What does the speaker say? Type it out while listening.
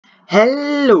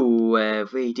Hello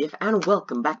everybody, and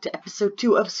welcome back to episode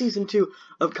 2 of season 2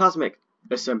 of Cosmic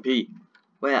SMP,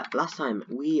 where last time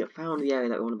we found the area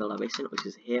that we want to build our base in, which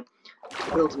is here.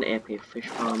 Built an airplane fish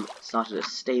farm, started a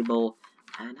stable,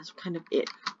 and that's kind of it.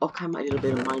 Off camera I did a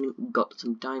bit of mining, got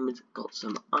some diamonds, got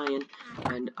some iron,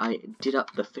 and I did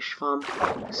up the fish farm,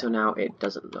 so now it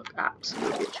doesn't look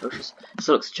absolutely atrocious. It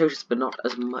still looks atrocious, but not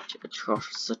as much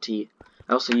atrocity.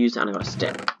 I also used it and I got a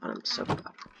stick, and I'm so bad.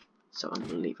 So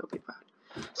unbelievably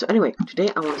bad. So anyway, today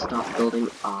I want to start building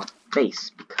our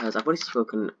base, because I've already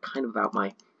spoken kind of about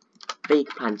my vague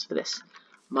plans for this.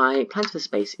 My plans for this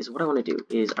base is what I want to do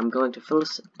is I'm going to fill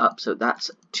this up so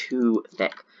that's too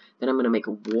thick. Then I'm going to make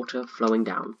water flowing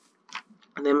down.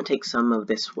 And then I'm going to take some of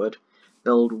this wood,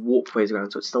 build walkways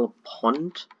around so it's still a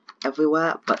pond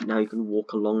everywhere, but now you can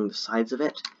walk along the sides of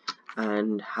it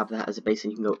and have that as a base,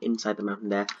 and you can go inside the mountain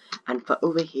there. And for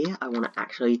over here, I want to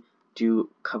actually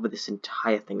cover this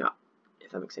entire thing up,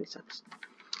 if that makes any sense.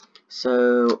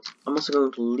 So I'm also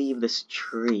going to leave this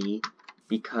tree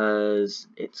because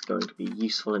it's going to be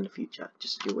useful in the future.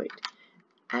 Just you wait.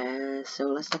 So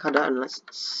let's take our dirt and let's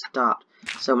start.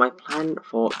 So my plan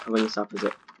for covering this up is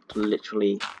to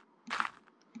literally,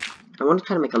 I want to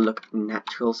kind of make it look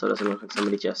natural so it doesn't look like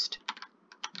somebody just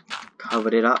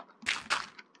covered it up.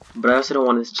 But I also don't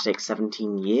want this to take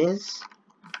 17 years.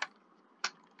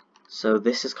 So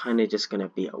this is kind of just going to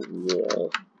be a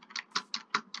wall,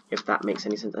 if that makes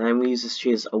any sense. And then we use this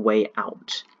tree as a way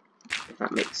out, if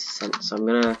that makes sense. So I'm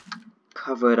going to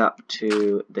cover it up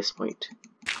to this point.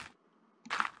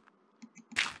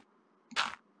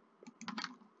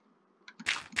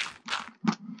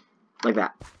 Like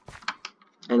that.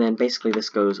 And then basically this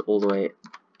goes all the way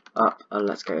up.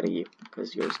 Let's get rid of you,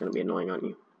 because you're just going to be annoying, aren't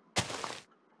you?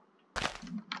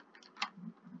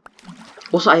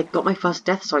 Also, I got my first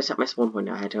death, so I set my spawn point.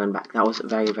 I had to run back. That was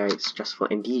very, very stressful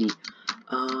indeed.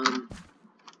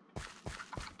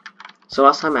 So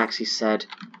last time I actually said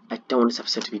I don't want this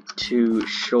episode to be too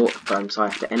short, but I'm sorry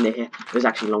I have to end it here. It was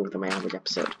actually longer than my average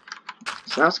episode.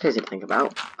 So that was crazy to think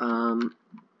about. Yeah,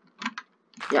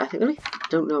 I really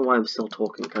don't know why I'm still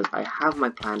talking, because I have my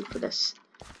plan for this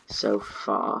so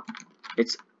far.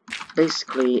 It's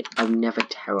basically, I've never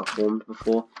terraformed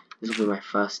before. This will be my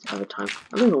first ever time.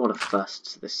 I don't even want a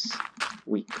first this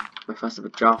week. My first ever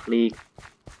draft league.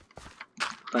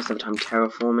 First ever time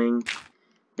terraforming.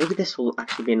 Maybe this will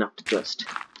actually be enough to just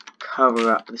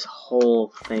cover up this whole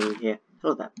thing here.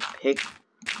 Hello there, pig.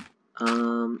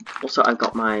 Also, I've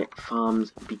got my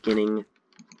farms beginning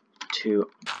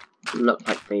to look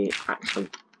like they actually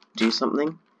do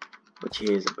something, which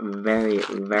is very,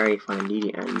 very fun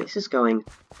indeed. And this is going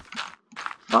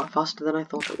far faster than I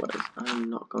thought it was. I'm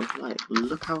not going to lie.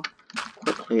 Look how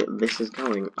quickly this is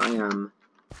going. I am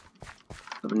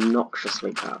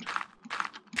obnoxiously proud.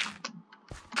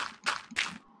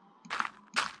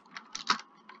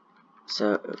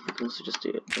 So if we can also just do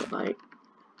it like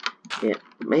it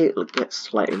may get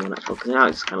slightly more natural, because now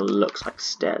it just kind of looks like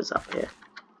stairs up here.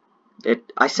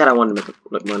 I said I wanted to make it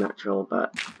look more natural,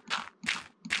 but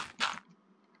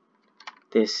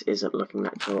this isn't looking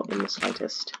natural in the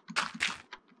slightest.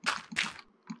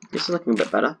 This is looking a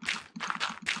bit better.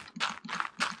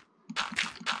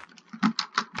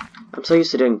 I'm so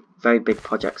used to doing very big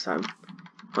projects that I'm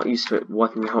not used to it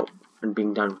working out and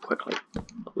being done quickly.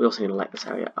 We also need to light this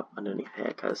area up underneath here,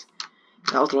 because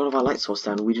that was a lot of our light source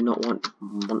down. We do not want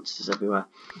monsters everywhere.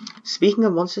 Speaking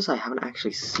of monsters, I haven't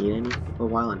actually seen any for a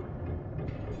while. And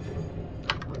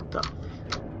what the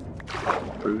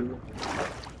blue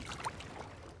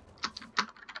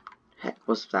heck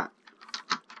was that?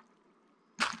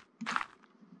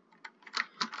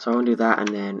 So I want to do that, and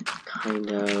then kind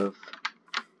of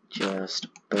just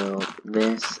build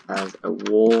this as a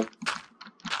wall.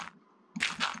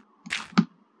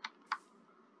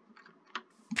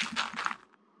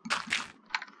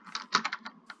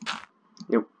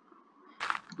 Nope.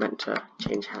 Meant to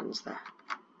change hands there.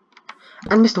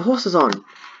 And Mr. Horse is on!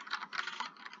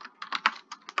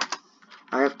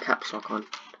 I have caps lock on.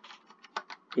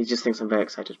 He just thinks I'm very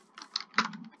excited.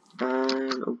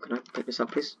 And, oh, can I pick this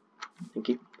up, please? Thank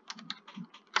you.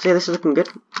 So yeah, this is looking good.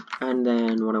 And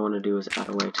then what I want to do is add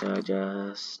a way to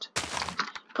just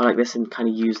go like this and kind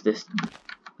of use this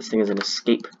thing as an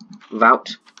escape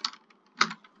route.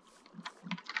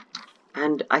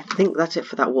 And I think that's it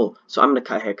for that wall. So I'm going to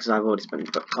cut here because I've already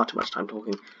spent far too much time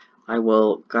talking. I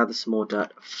will gather some more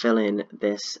dirt, fill in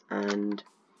this, and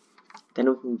then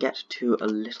we can get to a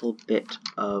little bit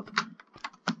of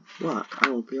work.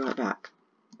 I will be right back.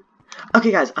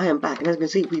 Okay guys, I am back, and as you can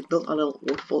see, we've built our little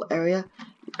waterfall area,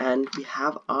 and we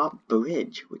have our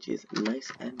bridge, which is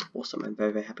nice and awesome. I'm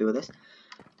very, very happy with this.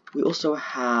 We also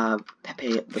have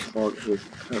Pepe the Frog, who is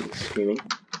currently screaming,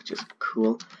 which is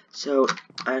cool. So,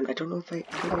 and I don't know if I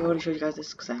think I already showed you guys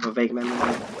this, because I have a vague memory of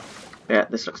it. Yeah,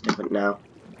 this looks different now.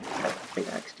 I think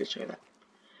I actually did show you that.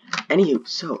 Anywho,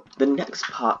 so, the next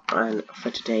part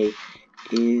for today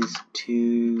is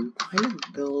to kind of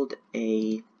build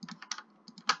a...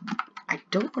 I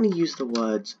don't want to use the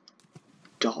words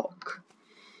dock,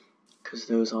 because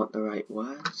those aren't the right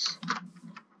words,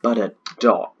 but a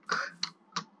dock.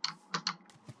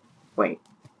 Wait.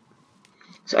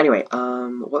 So anyway,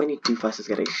 what we need to do first is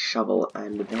get a shovel,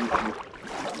 and then I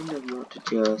kind of want to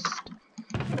just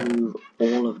move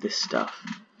all of this stuff.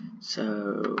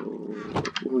 So,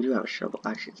 we do have a shovel.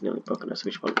 Actually, it's nearly broken, so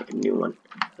we just want to make a new one.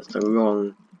 That's the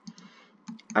wrong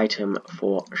item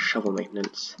for shovel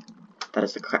maintenance. That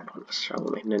is the correct one for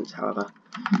shovel maintenance, however.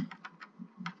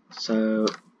 So,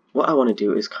 what I want to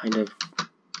do is kind of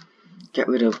get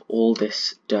rid of all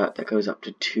this dirt that goes up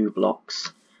to 2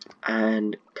 blocks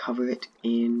and cover it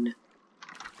in...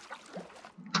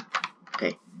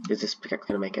 Okay, is this pickaxe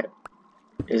going to make it?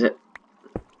 Is it?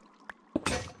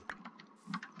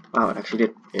 Wow, it actually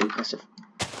did. Impressive.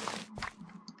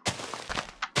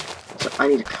 So I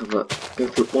need to go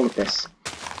through all of this,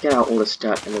 get out all this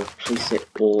dirt, and then replace it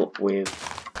all with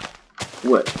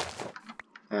wood.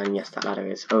 And yes, that ladder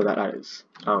is... Oh, that ladder is...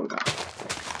 Oh god.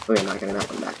 We're not getting that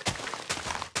one back.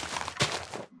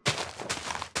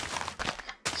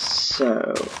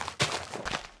 So...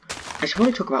 I just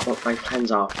want to talk about what my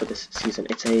plans are for this season.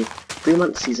 It's a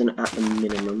 3-month season at the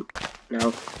minimum.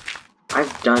 Now,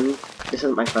 I've done... This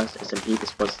isn't my first SMP,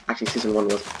 this was... Actually, season 1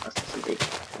 was my first SMP.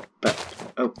 But...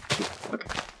 Oh, geez, okay.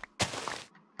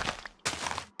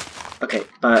 Okay,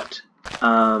 but...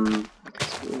 Okay,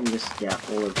 so this... Yeah,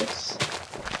 all of this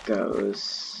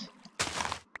goes...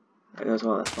 That goes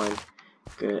well, that's fine.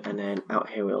 Good, and then out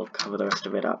here we'll cover the rest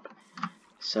of it up.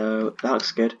 So, that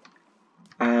looks good.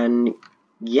 And...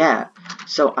 yeah,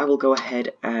 so I will go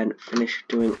ahead and finish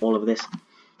doing all of this,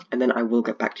 and then I will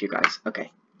get back to you guys. Okay,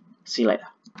 see you later.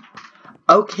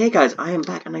 Okay guys, I am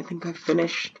back, and I think I've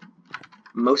finished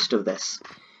most of this.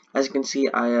 As you can see,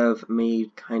 I have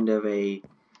made kind of a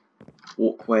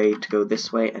walkway to go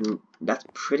this way, and that's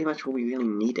pretty much what we really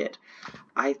needed.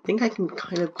 I think I can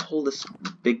kind of call this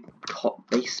big top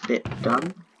base bit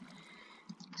done.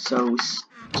 So we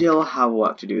still have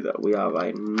work to do though. We are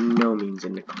by no means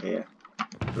in the clear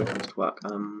when it comes to work.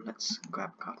 Let's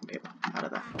grab carton paper out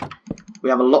of that. We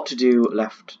have a lot to do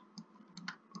left,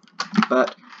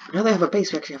 but now that we have a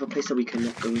base, we actually have a place that we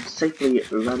can safely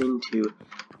run into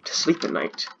to sleep at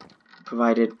night,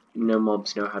 provided no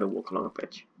mobs know how to walk along a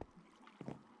bridge.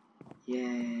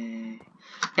 Yay!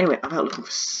 Anyway, I'm out looking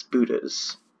for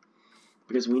spooters,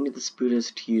 because we need the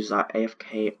spooters to use our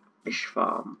AFK fish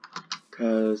farm,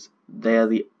 because they're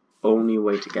the only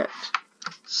way to get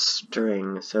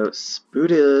string. So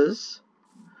spooters,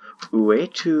 way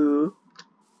to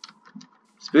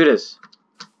spooters.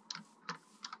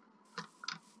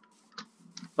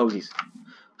 Oh geez.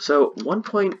 So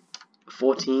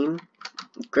 1.14,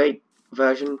 great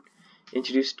version,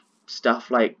 introduced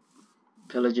stuff like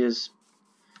pillages.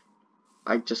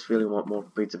 I just really want more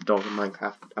breeds of dog in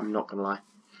Minecraft, I'm not gonna lie.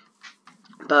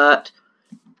 But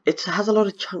it has a lot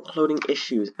of chunk loading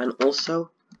issues, and also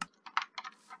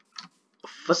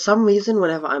for some reason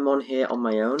whenever I'm on here on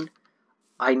my own,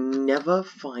 I never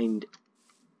find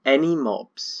any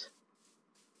mobs.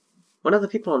 When other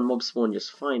people on mob spawn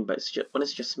just fine, but it's just, when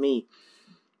it's just me,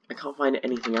 I can't find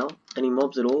anything else, any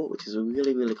mobs at all, which is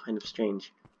really kind of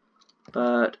strange.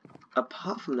 But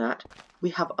apart from that,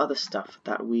 we have other stuff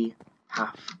that we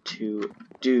have to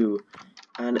do,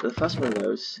 and the first one of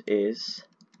those is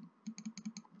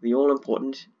the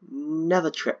all-important nether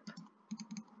trip.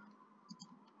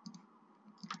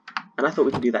 And I thought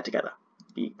we could do that together,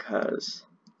 because...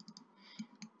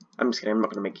 I'm just kidding, I'm not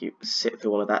going to make you sit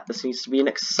through all of that. This needs to be an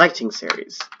exciting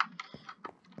series.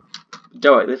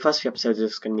 Don't worry, the first few episodes are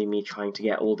just going to be me trying to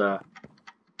get all the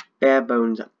bare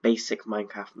bones basic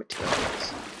Minecraft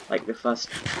materials. Like the first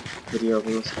video of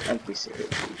almost every series.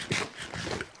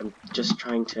 I'm just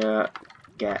trying to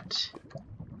get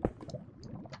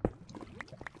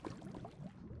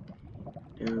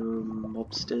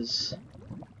mobsters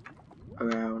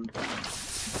around.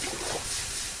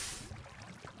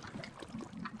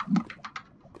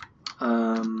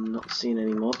 Not seeing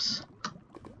any mobs,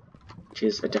 which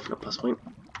is a definite plus point.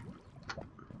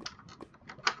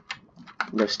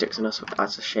 No sticks in us,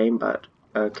 that's a shame, but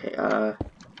okay,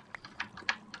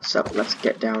 so let's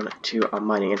get down to our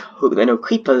mining and hope there are no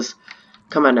creepers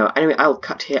come out now. Anyway, I'll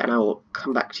cut here and I will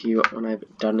come back to you when I've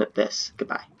done this.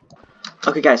 Goodbye.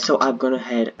 Okay guys, so I've gone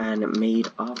ahead and made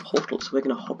our portal, so we're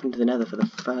going to hop into the nether for the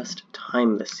first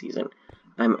time this season.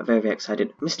 I'm very, very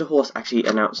excited. Mr. Horse actually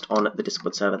announced on the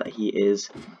Discord server that he is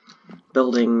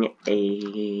building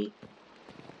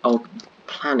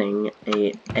planning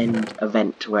a end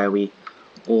event where we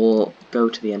all go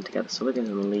to the end together. So we're going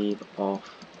to leave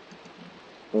off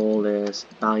all this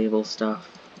valuable stuff.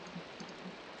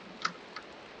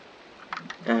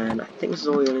 And I think this is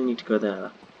all we really need to go there,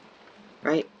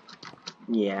 right?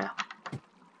 Yeah.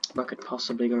 What could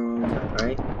possibly go wrong with that,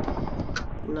 right?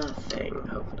 Nothing,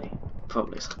 hopefully.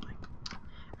 Probably something.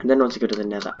 And then once I go to the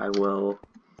nether, I will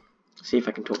see if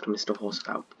I can talk to Mr. Horse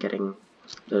about getting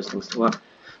those things to work.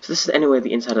 So this is anyway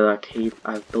the inside of our cave.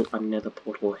 I've built a nether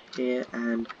portal here,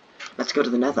 and let's go to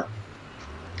the nether.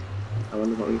 I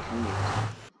wonder what we find.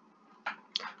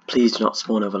 Please do not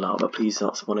spawn over lava. Please do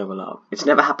not spawn over lava. It's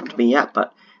never happened to me yet,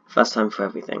 but first time for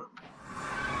everything.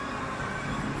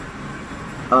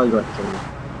 Oh, you got to kill me.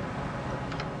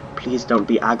 Please don't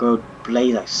be aggroed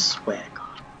blaze, I swear to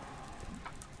God.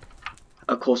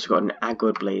 Of course, we've got an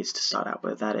aggroed blaze to start out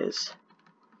with. That is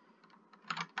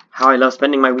how I love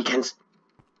spending my weekends.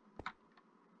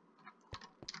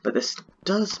 But this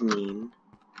does mean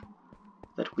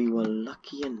that we were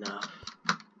lucky enough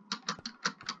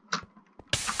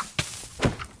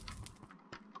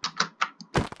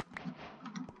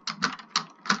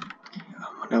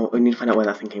now we need to find out where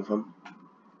that thing came from.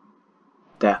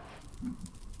 There.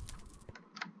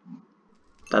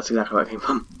 That's exactly where it came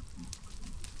from.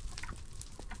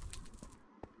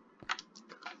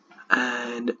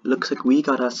 And looks like we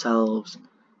got ourselves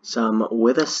some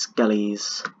wither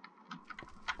skellies.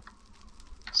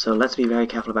 So let's be very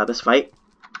careful about this fight.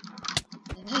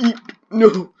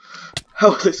 No! How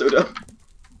was I so dumb?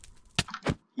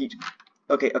 Yeet.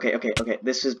 Okay.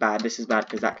 This is bad because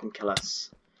that can kill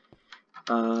us.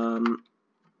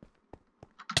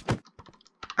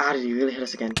 Did he really hit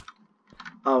us again?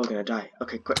 Oh, we're gonna die.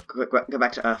 Okay, quick, go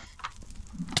back to Earth.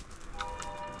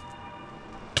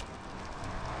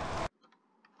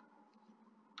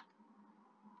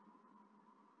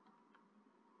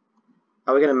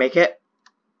 Are we gonna make it?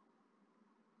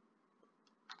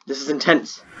 This is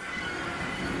intense.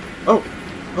 Oh,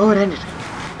 it ended.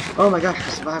 Oh my gosh, I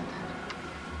survived that.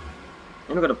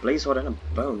 And I got a blaze sword and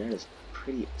a bone. That is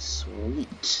pretty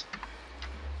sweet.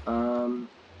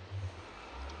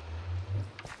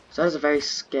 So that is a very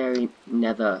scary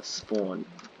nether spawn,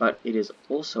 but it is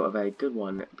also a very good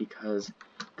one because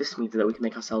this means that we can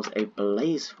make ourselves a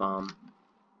blaze farm.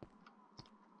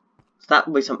 So that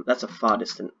will be that's a far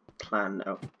distant plan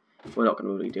though. We're not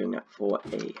going to be doing that for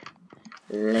a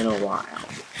little while.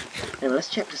 Anyway, let's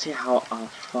check to see how our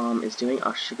farm is doing.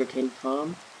 Our sugarcane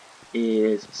farm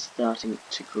is starting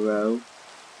to grow,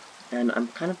 and I'm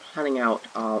kind of planning out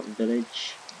our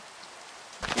village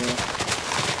here.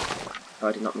 Oh,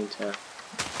 I did not mean to.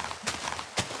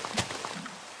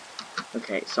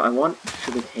 Okay, so I want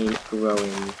sugarcane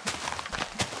growing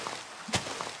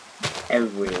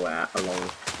everywhere along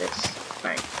this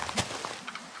bank.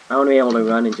 I want to be able to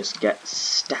run and just get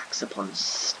stacks upon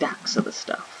stacks of the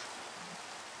stuff.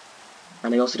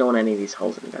 And I also don't want any of these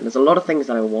holes in the ground. There's a lot of things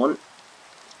that I want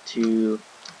to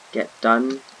get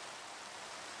done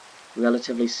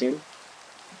relatively soon.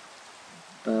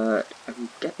 But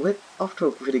we're off to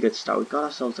a really good start. We've got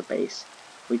ourselves a base.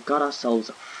 We've got ourselves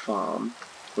a farm,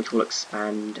 which will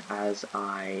expand as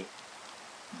I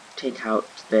take out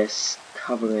this,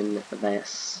 cover in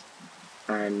this,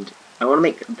 and I want to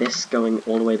make this going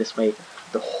all the way this way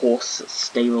the horse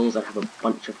stables. I have a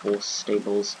bunch of horse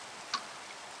stables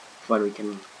for when we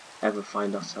can ever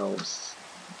find ourselves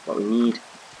what we need.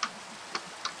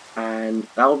 And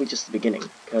that will be just the beginning,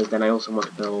 because then I also want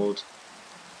to build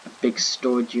a big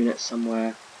storage unit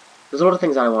somewhere. There's a lot of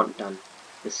things that I want done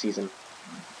this season.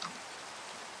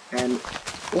 And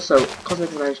also, Cosmic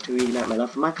has managed to reignite my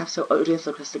love for Minecraft, so Odious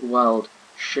Sarcastic World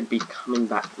should be coming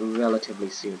back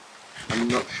relatively soon. I'm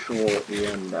not sure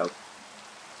when though.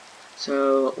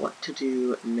 So, what to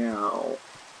do now?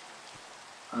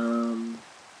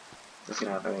 Let's get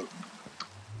out of there.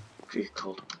 It's really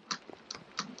cold.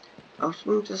 I'm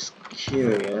just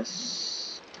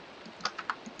curious.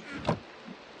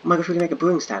 Oh my gosh, we can make a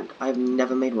brewing stand. I've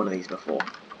never made one of these before.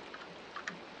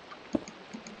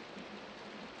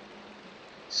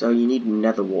 So you need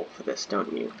nether wart for this,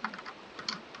 don't you?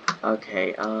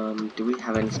 Okay, do we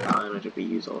have any spare iron, or did we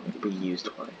use all of it? We used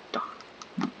all of it.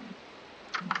 Darn.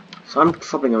 So I'm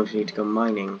probably going to need to go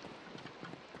mining,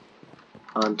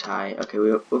 aren't I? Okay,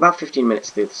 we're about 15 minutes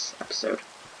through this episode.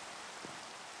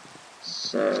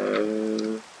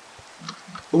 So...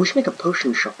 oh, we should make a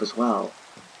potion shop as well.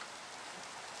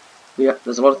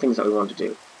 there's a lot of things that we want to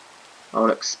do. I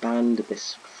want to expand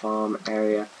this farm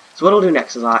area. So what I'll do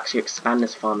next is I'll actually expand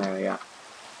this farm area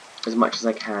as much as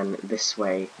I can this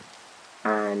way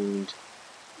and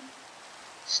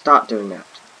start doing that.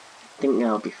 I think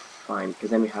that'll be fine because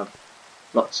then we have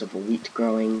lots of wheat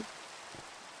growing.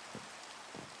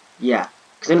 Yeah,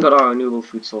 because then we've got our renewable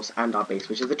food source and our base,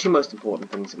 which are the two most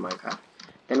important things in Minecraft.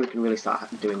 Then we can really start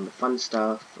doing the fun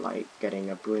stuff, like getting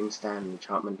a brewing stand,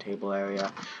 enchantment table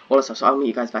area, all that stuff. So I'll meet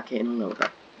you guys back here in a little bit.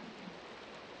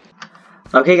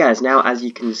 Okay guys, now as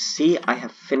you can see, I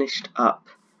have finished up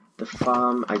the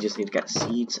farm. I just need to get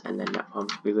seeds, and then that farm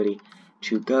should be ready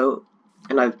to go.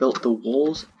 And I've built the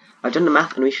walls. I've done the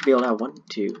math, and we should be able to have 1,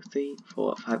 2, 3,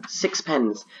 4, 5, 6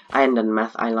 pens. I hadn't done the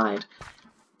math, I lied.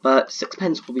 But 6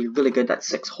 pens will be really good. That's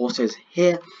 6 horses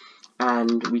here.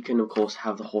 And we can, of course,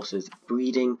 have the horses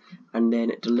breeding, and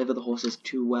then deliver the horses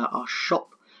to where our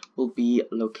shop will be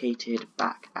located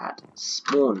back at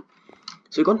spawn.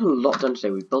 So we've gotten a lot done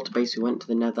today. We've built a base, we went to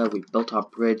the nether, we've built our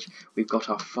bridge, we've got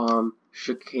our farm,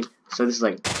 sugarcane. So this is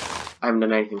like, I haven't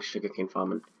done anything sugarcane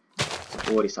farming. It's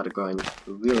already started growing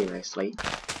really nicely,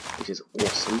 which is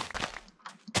awesome.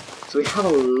 So we have a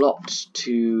lot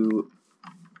to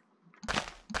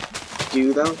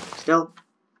do though, still,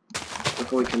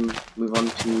 before we can move on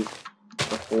to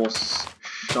the horse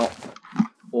shop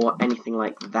or anything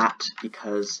like that,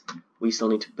 because we still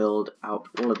need to build out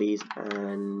all of these.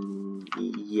 And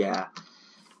yeah,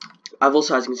 I've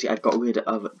also, as you can see, I've got rid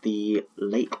of the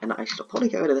lake, and I should probably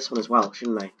get rid of this one as well,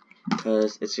 shouldn't I?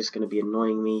 Because it's just going to be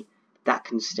annoying me. That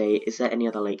can stay. Is there any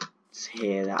other lakes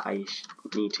here that I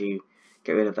need to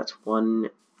get rid of? That's one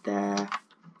there,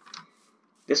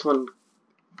 this one,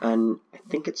 and I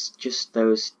think it's just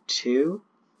those two.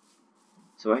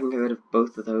 So I can get rid of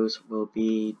both of those will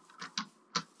be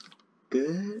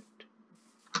good.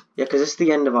 Yeah, because it's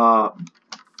the end of our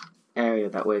area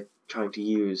that we're trying to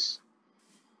use.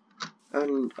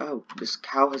 And, oh, this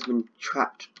cow has been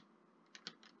trapped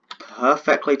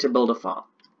perfectly to build a farm.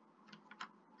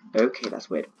 Okay, that's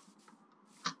weird.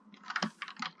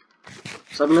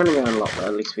 So I've been running around a lot, but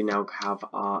at least we now have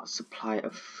our supply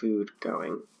of food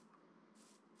going.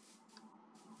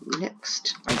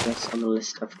 Next, I guess, on the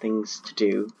list of things to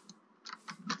do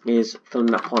is filling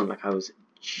that pond, like I was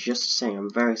just saying. I'm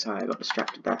very sorry I got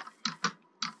distracted there.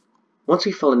 Once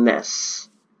we fill in this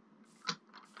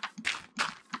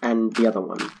and the other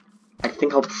one, I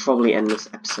think I'll probably end this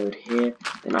episode here.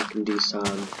 Then I can do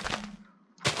some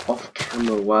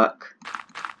off-camera work.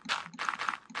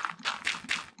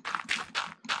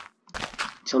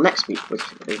 Till next week, which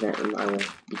is then I will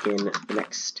begin the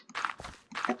next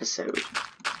episode.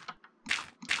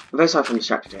 I'm very sorry if I'm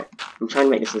distracted here. I'm trying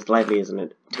to make this as lively as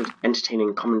an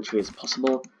entertaining commentary as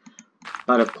possible,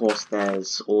 but of course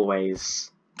there's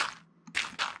always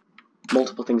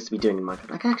multiple things to be doing in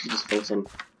Minecraft. I can actually just fill this in.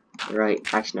 Right,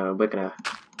 actually no, we're gonna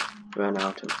run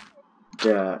out of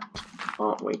dirt,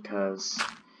 aren't we? Because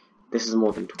this is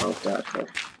more than 12 dirt here.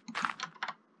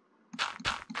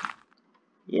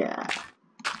 Yeah.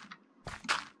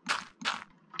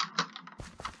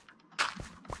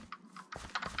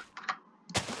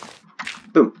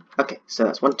 Boom. Okay, so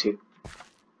that's 1, 2,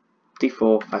 3,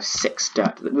 4, 5, 6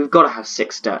 dirt. We've got to have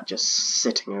 6 dirt just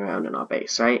sitting around in our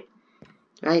base, right?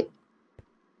 Right?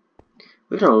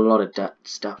 We've done a lot of dirt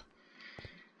stuff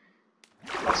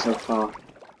so far.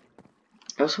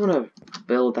 I also want to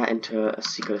build that into a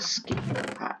secret escape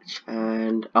hatch.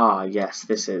 And yes,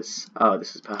 this is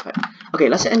perfect. Okay,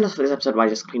 let's end off this episode by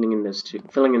just filling in those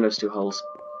two holes.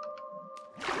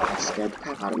 That scared the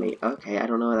crap out of me. Okay, I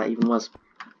don't know what that even was.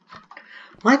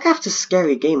 Minecraft's a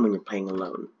scary game when you're playing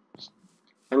alone.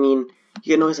 I mean,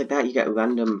 you get noise like that, you get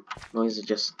random noise of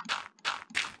just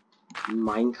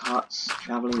minecarts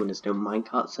traveling when there's no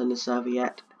minecarts in the server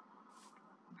yet.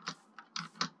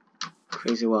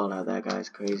 Crazy world out there, guys.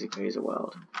 Crazy, crazy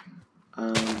world.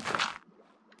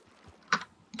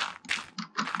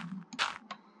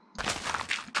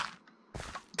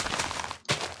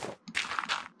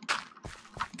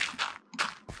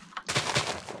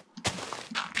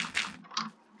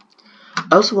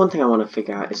 Also, one thing I want to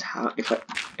figure out is how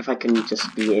if I can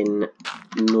just be in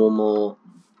normal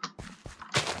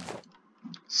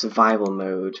survival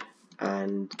mode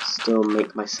and still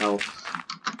make myself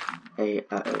a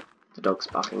the dog's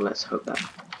barking. Let's hope that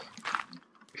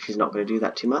she's not going to do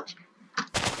that too much.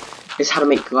 Is how to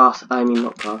make glass. I mean,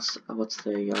 not glass. What's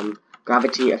the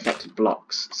gravity affected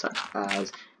blocks such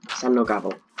as sand or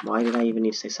gravel? Why did I even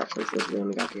need to say such as? There's the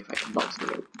only gravity affected blocks in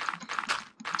the game.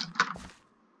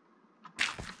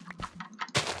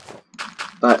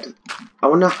 But I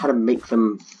wonder how to make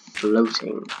them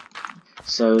floating.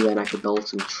 so then I could build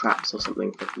some traps or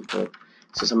something for people,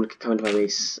 so someone could come into my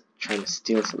base trying to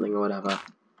steal something or whatever.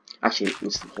 Actually,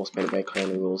 Mr. Horse made it very clear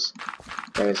in the rules.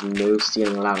 There is no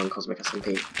stealing allowed on Cosmic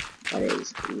SMP. That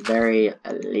is very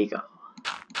illegal.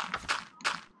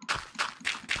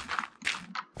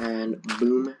 And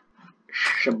boom,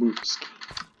 shabootski.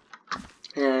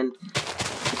 And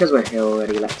because we're here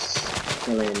already, let's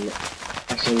fill in.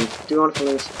 Actually, do you want to fill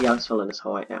in this? Yeah, let's fill in this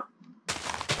hole right now.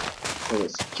 Because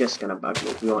it's just gonna bug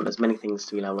me. We want as many things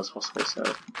to be level as possible, so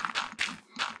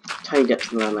tiny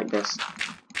depths in the land like this,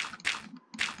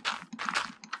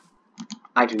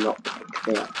 I do not like.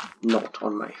 They are not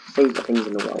on my favourite things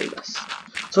in the world list.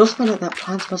 So I also found out that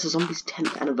Plants vs Zombies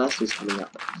 10th anniversary is coming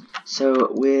up. So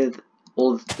with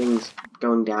all the things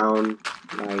going down,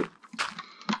 like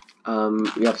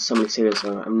we have so many series,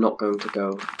 so I'm not going to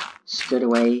go straight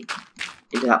away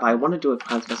into that. But I want to do a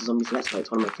Plants vs Zombies Let's Play.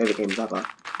 It's one of my favourite games ever,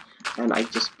 and I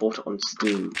just bought it on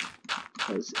Steam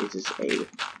because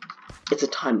it's a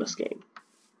timeless game,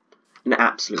 an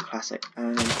absolute classic.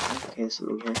 And okay, there's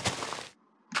something here.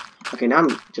 Okay, now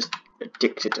I'm just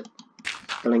addicted to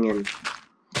filling in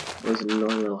those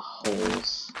annoying little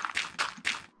holes.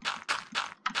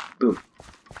 Boom.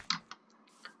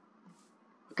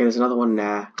 Okay, there's another one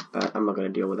there, but I'm not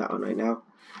going to deal with that one right now.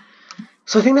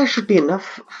 So I think that should be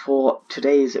enough for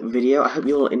today's video. I hope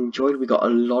you all enjoyed. We got a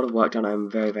lot of work done. I'm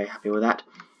very, very happy with that.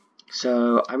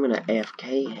 So I'm going to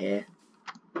AFK here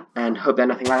and hope that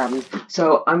nothing bad happens.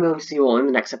 So I'm going to see you all in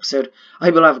the next episode. I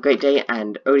hope you all have a great day,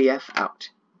 and ODF out.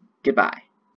 Goodbye.